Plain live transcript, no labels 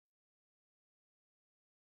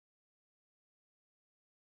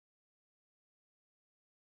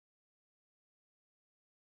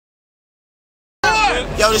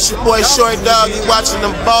Yo, this your boy Short Dog. You watching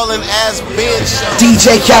them BallinAssBenn show.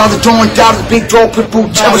 DJ Calendar doing down the big dog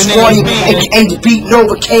pitbull Jealous Warning, aka the beat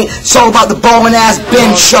Novocaine. It's all about the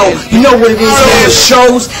BallinAssBenn show. You know what it is, there's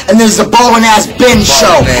shows and there's the BallinAssBenn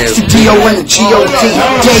show. It's the D.O.N. and the G.O.D.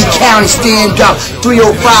 Day County stand up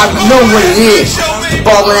 305. You know what it is. The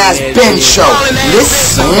BallinAssBenn show.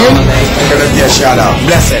 Listen. Yeah, shout out.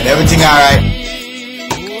 Bless it. Everything alright.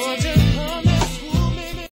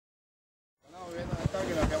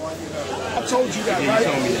 I told you that, right?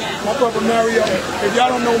 My brother Mario, if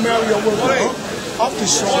y'all don't know Mario, we're off the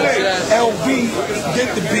show. LB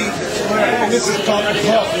did the beat, and this is called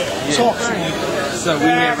Talk to Me. So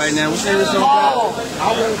we here right now. What's the name of the song?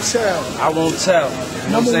 I Won't Tell. I Won't Tell.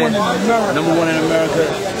 You know Number one in America. Number one in America.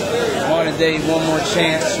 Modern day, one more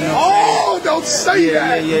chance. You know what I'm saying? Don't say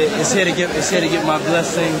that. Yeah. It's here to get my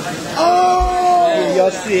blessing. Oh. Yeah,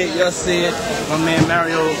 y'all see it. Y'all see it. My man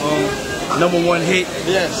Mario. Number one hit.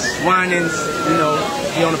 Yes. Winans, you know,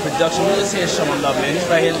 he on the production. We're just here showing love, man. This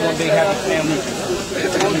right here is one big happy family.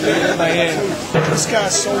 Right here. This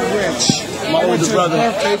guy's so rich. My older brother.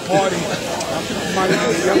 Birthday party.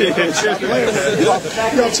 Yo, check it.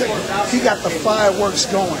 He got the fireworks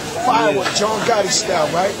going. Fireworks, John Gotti style,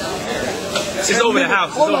 right? It's over the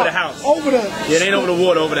house. It's over the house. Over the. Yeah, it ain't over the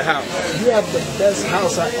water. Over the house. You have the best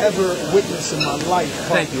house I ever witnessed in my life.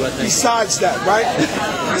 Thank you. I think. Besides that, right?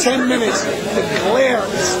 10 minutes, the glare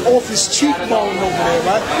is off his cheekbone over there,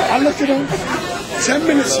 right? I look at him. 10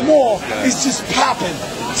 minutes more, it's just popping.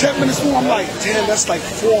 10 minutes more, I'm like, damn, that's like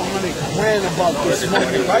 400 grand about this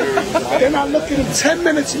money, right? Then I look at him. 10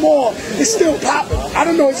 minutes more, it's still popping. I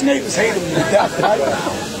don't know, his neighbors hate him to death, right?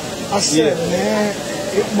 I said, man,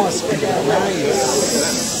 it must be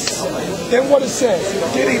nice. Then what it says,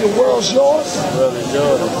 Diddy, the world's yours? The world is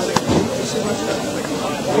yours.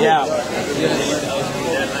 Yeah.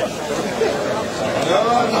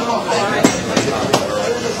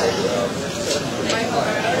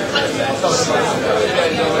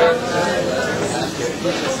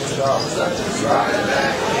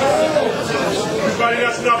 Everybody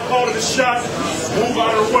that's not calling the shot, move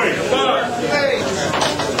out of the way.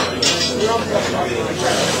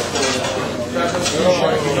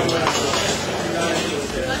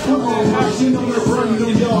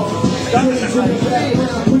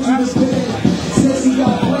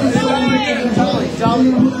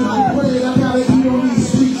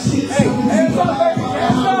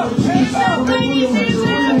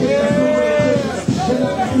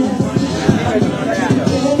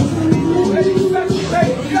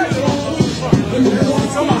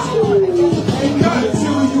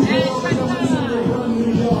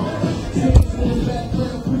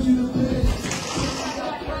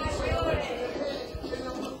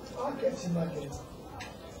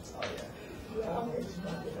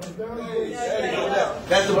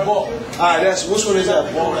 That's the ball. Alright, that's which one is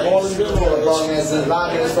that? BallinAssBenn or BallinAssBenn?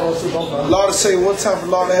 Lauderdale, say one time for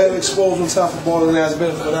Lauderdale Exposed, one time for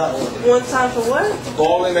BallinAssBenn for that one. One time for what?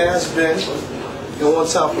 BallinAssBenn and one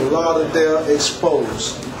time for Lauderdale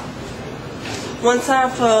Exposed. One time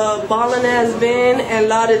for BallinAssBenn and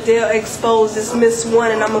Lauderdale Exposed. It's Miss One,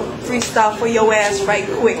 and I'm a freestyle for your ass right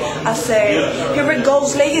quick. I say, here it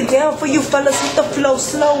goes, lay it down for you fellas with the flow.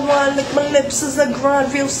 Slow one, lick my lips as I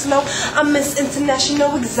grind real slow. I miss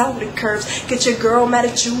international exotic curves. Get your girl mad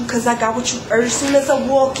at you, cause I got what you urge. Soon as I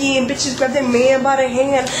walk in, bitches grab that man by the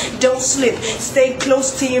hand. Don't slip, stay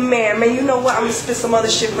close to your man. Man, you know what? I'm gonna spit some other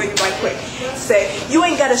shit for you right quick. Say, you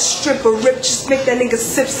ain't gotta strip or rip, just make that nigga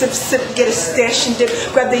sip, sip, sip, get a stash and dip.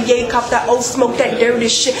 Grab the yay, cop that old smoke, that dirty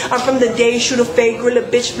shit. I'm from the day, shoot a fade, grill a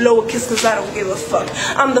bitch, blow a kiss, cause I don't give a fuck.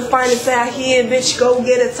 I'm the finest out here, bitch, go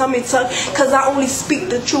get a tummy tuck, cause I only speak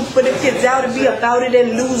the truth. But if you doubt it, be about it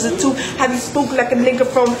and lose it too. Have you spooked like a nigga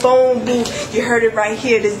from phone booth? You heard it right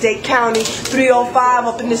here, this Day County 305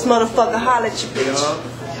 up in this motherfucker. Holla at you, bitch.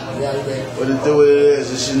 What it do, it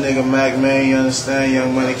is. It's your nigga Mac, man, you understand?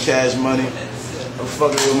 Young Money, Cash Money. I'm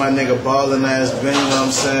fucking with my nigga BallinAssBenn, you know what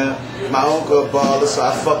I'm saying? My uncle a baller, so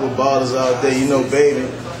I fuck with ballers all day, you know, baby.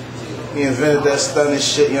 He invented that stunning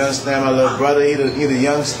shit, you understand? My little brother, he the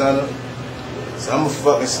young stunner. So I'm a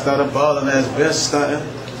fucking stunner, BallinAssBenn stunting.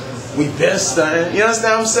 We been stunting, you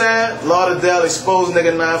understand what I'm saying? Lauderdale Exposed,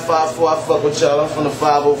 nigga 954, I fuck with y'all. I'm from the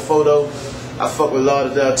 504 though. I fuck with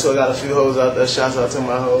Lauderdale too. I got a few hoes out there. Shouts out to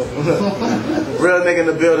my hoe. Real nigga in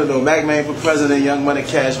the building though. Mac Man for president. Young Money,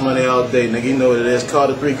 Cash Money all day. Nigga, you know what it is.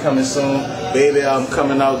 Carter 3 coming soon. Baby album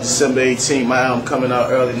coming out December 18th. My album coming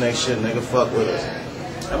out early next year. Nigga, fuck with us.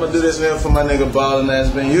 I'm gonna do this here for my nigga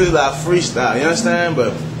BallinAssBenn. Usually I freestyle, you understand?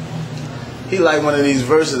 But he like one of these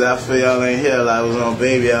verses that I feel y'all ain't hear. Like I was on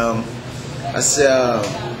Baby album. I said,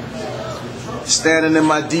 Standing in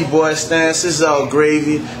my D-boy stance, it's all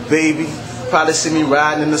gravy, baby. Probably see me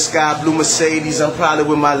riding in the sky blue Mercedes. I'm probably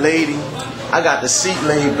with my lady. I got the seat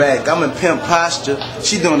laid back. I'm in pimp posture.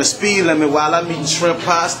 She doing the speed limit while I'm eating shrimp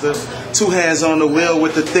pasta. 2 hands on the wheel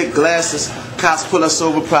with the thick glasses. Cops pull us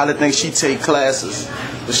over, probably think she take classes.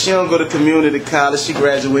 But she don't go to community college. She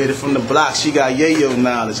graduated from the block. She got yayo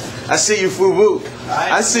knowledge. I see you, Fubu.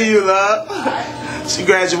 I see you, love. She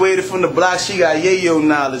graduated from the block. She got yayo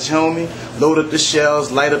knowledge, homie. Load up the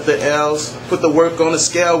shells, light up the L's, put the work on the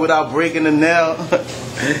scale without breaking the nail.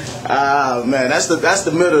 Ah, man, that's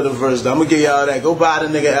the middle of the verse, though. I'm gonna give y'all that. Go buy the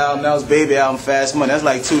nigga album. That was Baby album, Fast Money. That's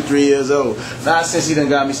like 2-3 years old. Now since he done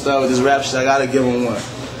got me started with this rap shit, I gotta give him one.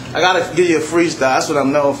 I gotta give you a freestyle. That's what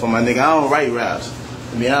I'm known for, my nigga. I don't write raps.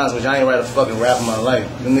 To be honest with you, I ain't write a fucking rap in my life.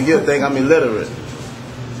 The nigga think I'm illiterate.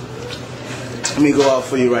 Let me go out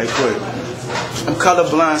for you right quick. I'm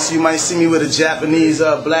colorblind, so you might see me with a Japanese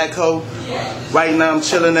black hoe. Right now I'm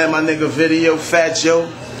chilling at my nigga video, Fat Joe.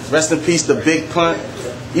 Rest in peace, the big punt.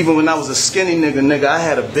 Even when I was a skinny nigga, I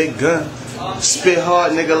had a big gun. Spit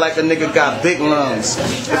hard, nigga, like a nigga got big lungs.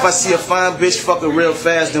 If I see a fine bitch fucking real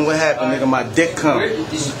fast, then what happened, nigga? My dick come.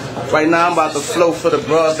 Right now I'm about to flow for the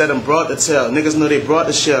bras that done brought the tail. Niggas know they brought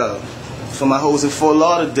the shell. For my hoes in Fort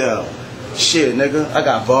Lauderdale. Shit, nigga, I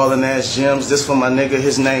got ballin' ass gems. This for my nigga,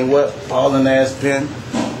 his name what?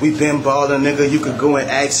 BallinAssBenn. We been ballin', nigga, you could go and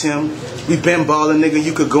ask him. We been ballin', nigga,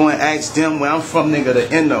 you could go and ask them. Where I'm from, nigga, the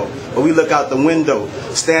Endo. But we look out the window,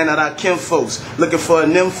 staring at our kin folks, looking for a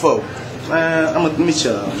nympho. Man, I'm gonna meet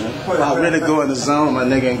y'all, man. I really go in the zone, my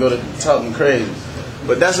nigga, and go to talking crazy.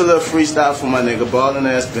 But that's a little freestyle for my nigga,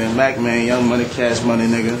 BallinAssBenn, Mac Man, Young Money, Cash Money,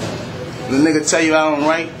 nigga. The nigga tell you I don't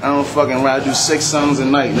write, I don't fucking write. I do 6 songs a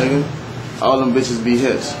night, nigga. All them bitches be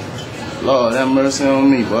hits. Lord, have mercy on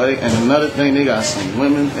me, boy. And another thing, they got some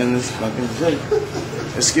women in this fucking thing.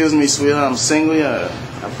 Excuse me, sweetheart, I'm single, yeah.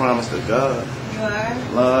 I promise to God. You are?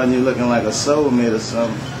 Lord, you looking like a soulmate or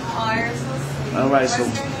something. Oh, you're so sweet. All right, so,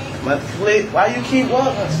 wait, why you keep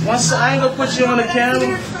walking? Once I ain't gonna put you on the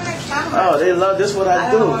camera. Oh, they love this. What I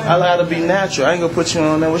do. I like to be natural. I ain't gonna put you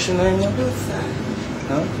on there. What's your name? Lutza.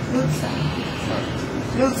 Huh?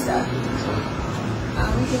 Lutza.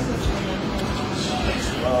 We can put you on there.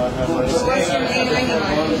 What's your name anyway?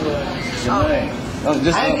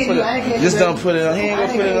 Just don't put it on. He ain't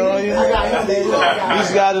gonna put it on you.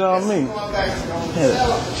 He's got it on me.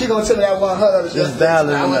 Yeah. She gonna tell me that 100. Just dial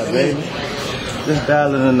it in up, baby. Just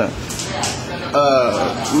dial it in up.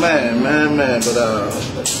 Man. But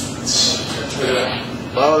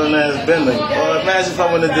BallinAssBenn. Well, imagine if I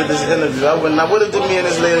wouldn't have did this interview. I would have did me and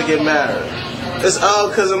this lady get married. It's all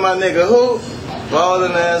because of my nigga. Who?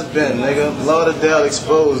 BallinAssBenn, nigga. Lauderdale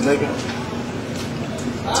Exposed, nigga.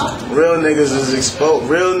 Real niggas is exposed.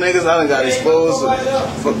 Real niggas, I done got exposed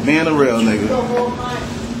for being a real nigga.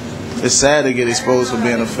 It's sad to get exposed for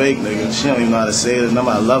being a fake nigga. She don't even know how to say it, and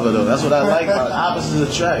I love her though. That's what I like about it.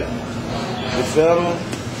 Opposites attract. You feel me?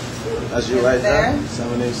 That's you right there?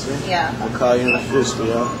 786? Yeah. I'll call you in the fist,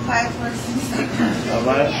 y'all. 546.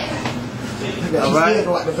 Alright? Alright?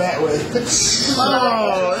 Like the back way.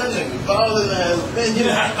 Oh, that nigga BallinAssBenn.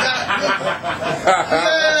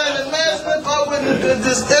 Man, the man spent all with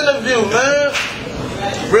this interview, man.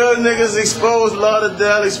 Real niggas exposed,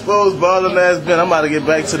 Lauderdale Exposed, BallinAssBenn. I'm about to get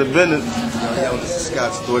back to the business. Yo, this is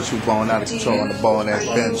Scott Stewart, you blowing out of control on the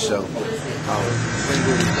BallinAssBenn show.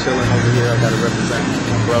 Single, chilling over here. I gotta represent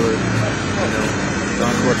my brother,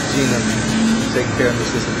 Don Cortegina, taking care of me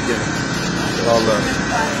since the beginning. All love.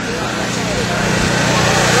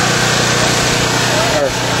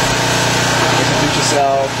 Introduce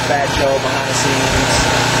yourself, Fat Joe, behind the scenes,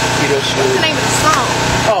 video shoot. What's the name of the song?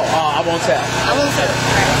 Oh, I won't tell. I won't tell.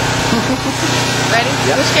 Right. Ready?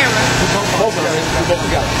 Yep. Which camera? Both of them. We both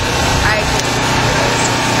together. Alright.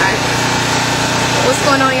 Alright. What's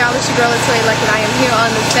going on, y'all? It's your girl Latoya Lucky, and I am here on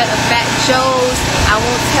the set of Fat Joe's I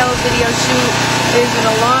Won't Tell video shoot. It's been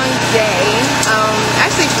a long day.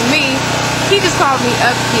 Actually, for me, he just called me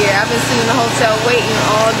up here. I've been sitting in the hotel waiting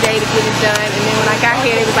all day to get it done, and then when I got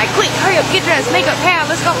here, they was like, quick, hurry up, get dressed, makeup, hair,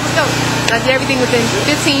 let's go. And I did everything within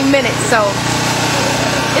 15 minutes, so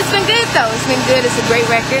it's been good, though. It's been good. It's a great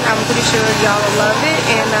record. I'm pretty sure y'all will love it,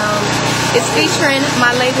 and it's featuring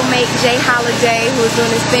my label mate, Jay Holiday, who is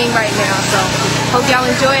doing his thing right now, so hope y'all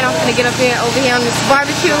enjoy it. I'm gonna get up here over here on this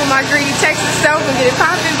barbecue with my greedy Texas stove and get it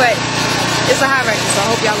popping, but it's a hot record, so I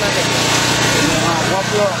hope y'all love it.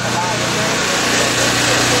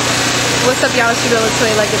 What's up, y'all? It's your girl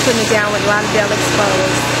Latoya Lucky, putting it down with Lauderdale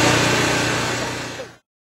Exposed.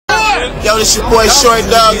 Yo, this your boy Short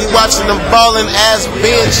Dog. You watching the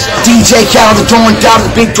BallinAssBenn show. DJ Khaled throwing down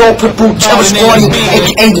the big dog pitbull jealous warning,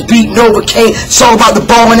 aka the beat Nova K. It's all about the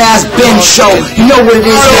BallinAssBenn show. You know what it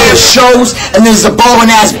is, there's shows and there's the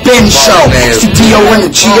BallinAssBenn show. It's the D.O. and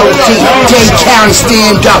the G.O.D. Day County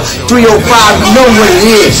stand up 305. You know what it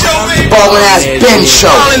is, the BallinAssBenn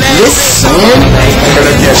show. Listen.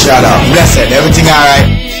 Shout out. Bless it. Everything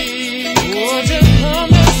alright?